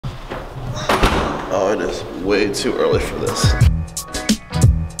Oh, it is way too early for this.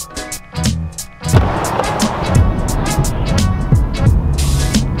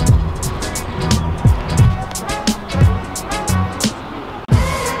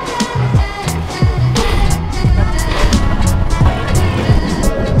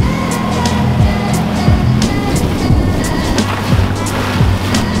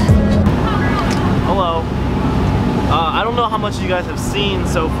 I don't know how much you guys have seen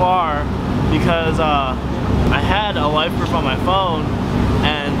so far because I had a life proof on my phone,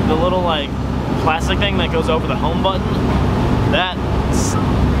 and the little like plastic thing that goes over the home button, that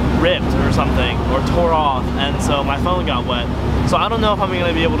ripped or something or tore off, and so my phone got wet. So I don't know if I'm going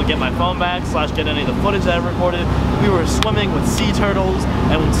to be able to get my phone back / get any of the footage that I recorded. We were swimming with sea turtles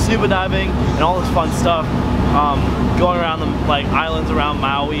and scuba diving and all this fun stuff, going around the like islands around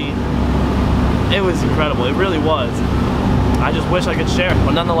Maui. It was incredible, it really was. I just wish I could share it.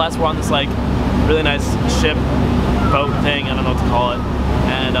 But nonetheless, we're on this like really nice ship, boat thing, I don't know what to call it.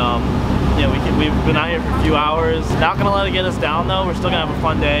 And yeah, we've been out here for a few hours. Not gonna let it get us down though, we're still gonna have a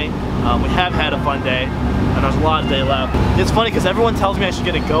fun day. We have had a fun day, and there's a lot of day left. It's funny because everyone tells me I should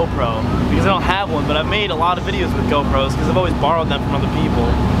get a GoPro because I don't have one, but I've made a lot of videos with GoPros because I've always borrowed them from other people.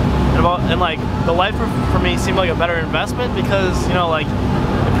 And like the life for me seemed like a better investment because, you know, like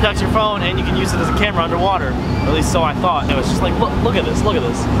it protects your phone and you can use it as a camera underwater. Or at least so I thought. It was just like, look at this, look at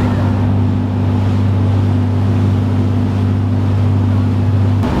this.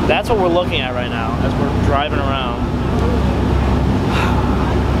 That's what we're looking at right now as we're driving around.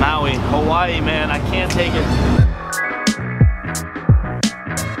 Maui, Hawaii, man, I can't take it.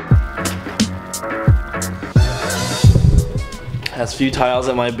 As futile as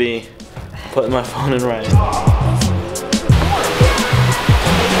it might be, putting my phone in right.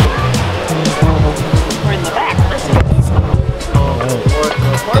 We're in the back, listen.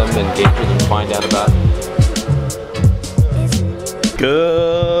 Them engage with them, find out about it.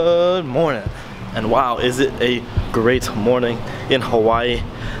 Good morning, and wow, is it a great morning in Hawaii.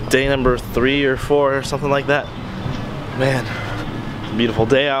 Day number 3 or 4 or something like that. Man, beautiful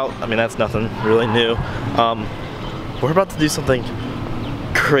day out. I mean, that's nothing really new. We're about to do something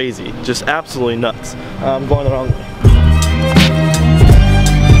crazy, just absolutely nuts. I'm going the wrong way.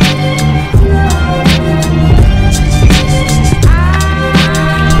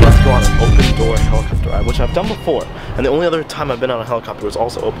 Let's go on an open door helicopter ride, which I've done before, and the only other time I've been on a helicopter was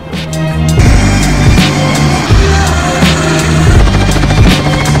also open door.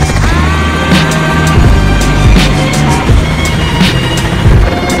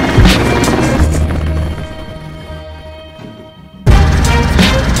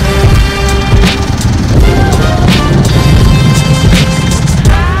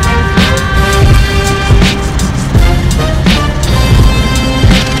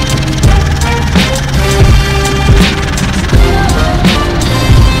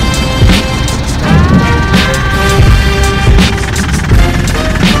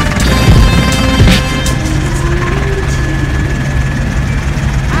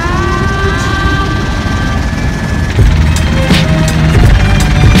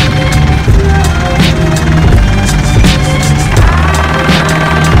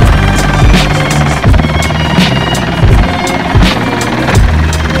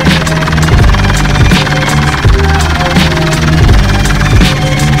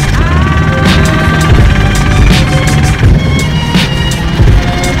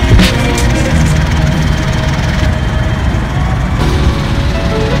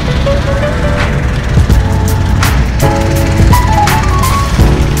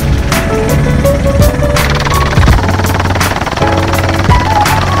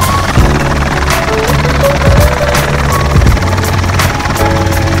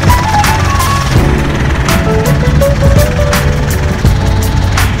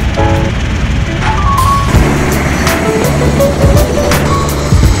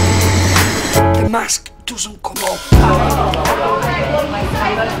 Mask doesn't come off.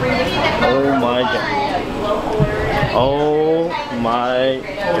 Oh my god. Oh my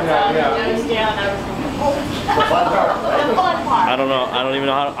god. I don't know. I don't even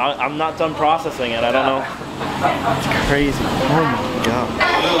know how to, I'm not done processing it. I don't know. It's crazy. Oh my god.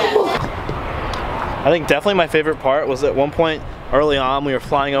 I think definitely my favorite part was at one point early on we were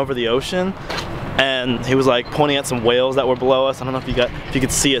flying over the ocean and he was like pointing at some whales that were below us. I don't know if you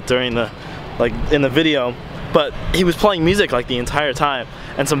could see it during the in the video, but he was playing music like the entire time,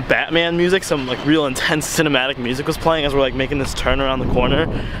 and some Batman music, some like real intense cinematic music was playing as we're like making this turn around the corner,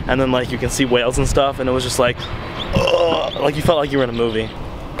 and then like you can see whales and stuff, and it was just like, like you felt like you were in a movie.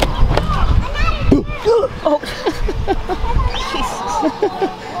 Oh.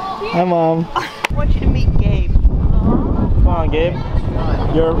 Hi, Mom. want you to meet Gabe. Come on, Gabe.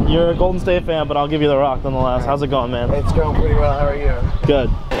 You're a Golden State fan, but I'll give you the rock nonetheless. How's it going, man? It's going pretty well. How are you? Good.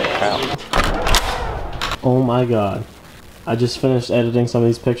 Oh my god. I just finished editing some of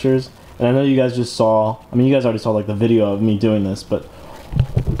these pictures, and I know you guys just saw, I mean, you guys already saw like the video of me doing this, but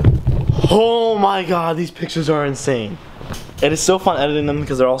oh my god, these pictures are insane. It is so fun editing them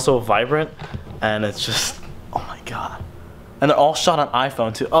because they're all so vibrant, and it's just, oh my god. And they're all shot on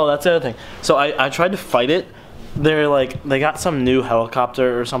iPhone too. Oh, that's the other thing. So I tried to fight it. They're like, they got some new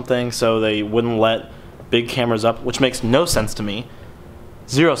helicopter or something, so they wouldn't let big cameras up, which makes no sense to me.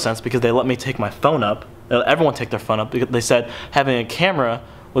 0 sense, because they let me take my phone up. Everyone take their phone up because they said having a camera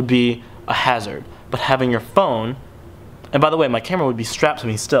would be a hazard, but having your phone, and by the way, my camera would be strapped to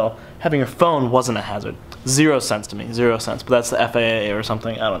me still, having your phone wasn't a hazard. 0 sense to me, 0 sense, but that's the FAA or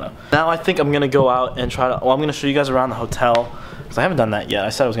something, I don't know. Now I think I'm gonna go out and try to, well, I'm gonna show you guys around the hotel, because I haven't done that yet. I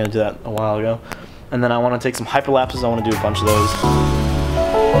said I was gonna do that a while ago. And then I wanna take some hyperlapses, I wanna do a bunch of those.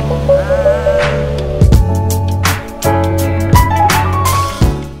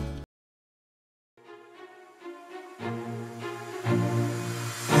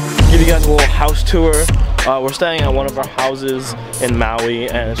 Give you guys a little house tour. We're staying at one of our houses in Maui,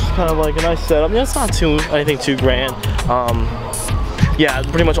 and it's just kind of like a nice setup. Yeah, it's not anything too grand. Yeah,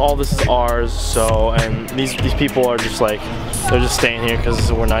 pretty much all this is ours. So, and these people are just like, they're just staying here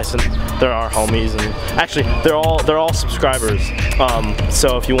because we're nice and they're our homies. And actually, they're all subscribers.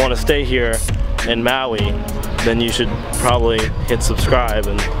 So if you want to stay here in Maui, then you should probably hit subscribe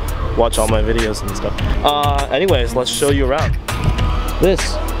and watch all my videos and stuff. Anyways, let's show you around.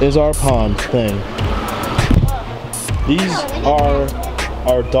 This is our pond thing. These are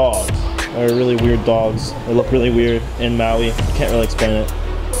our dogs. They're really weird dogs. They look really weird in Maui. Can't really explain it.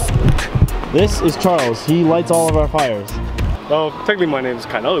 This is Charles. He lights all of our fires. Well, technically my name is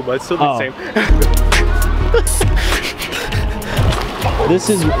Kainalu, but it's still the same. This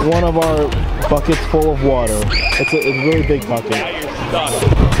is one of our buckets full of water. It's a really big bucket.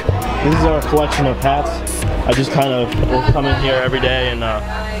 This is our collection of hats. I just kind of will come in here every day and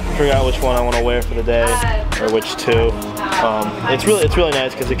figure out which one I want to wear for the day, or which two. It's really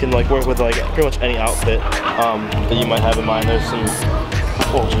nice because it can like work with like pretty much any outfit that you might have in mind. There's some,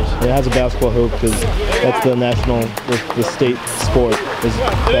 oh jeez. It has a basketball hoop because that's the national, the state sport is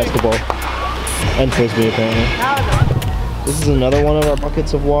basketball and frisbee apparently. This is another one of our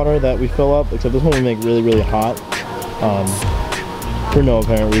buckets of water that we fill up, except this one we make really hot for no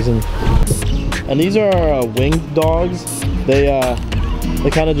apparent reason. And these are our winged dogs. They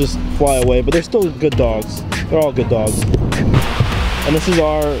kind of just fly away, but they're still good dogs. They're all good dogs. And this is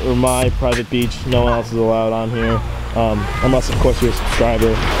my private beach. No one else is allowed on here, unless of course you're a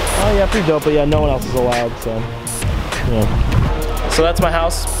subscriber. Oh yeah, pretty dope. But yeah, no one else is allowed. So yeah. So that's my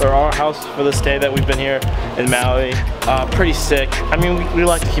house, or our house for this day that we've been here in Maui. Pretty sick. I mean, we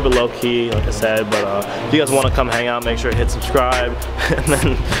like to keep it low key, like I said. But if you guys want to come hang out, make sure to hit subscribe, and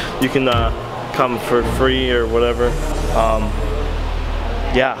then you can come for free or whatever.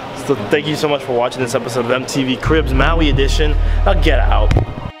 Yeah, so thank you so much for watching this episode of MTV Cribs Maui edition. Now get out.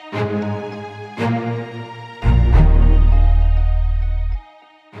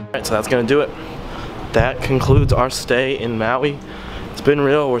 Alright, so that's gonna do it. That concludes our stay in Maui. It's been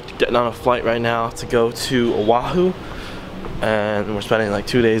real. We're getting on a flight right now to go to Oahu, and we're spending like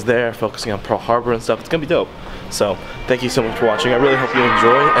 2 days there focusing on Pearl Harbor and stuff. It's gonna be dope. So thank you so much for watching. I really hope you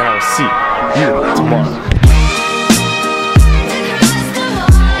enjoy, and I will see you tomorrow.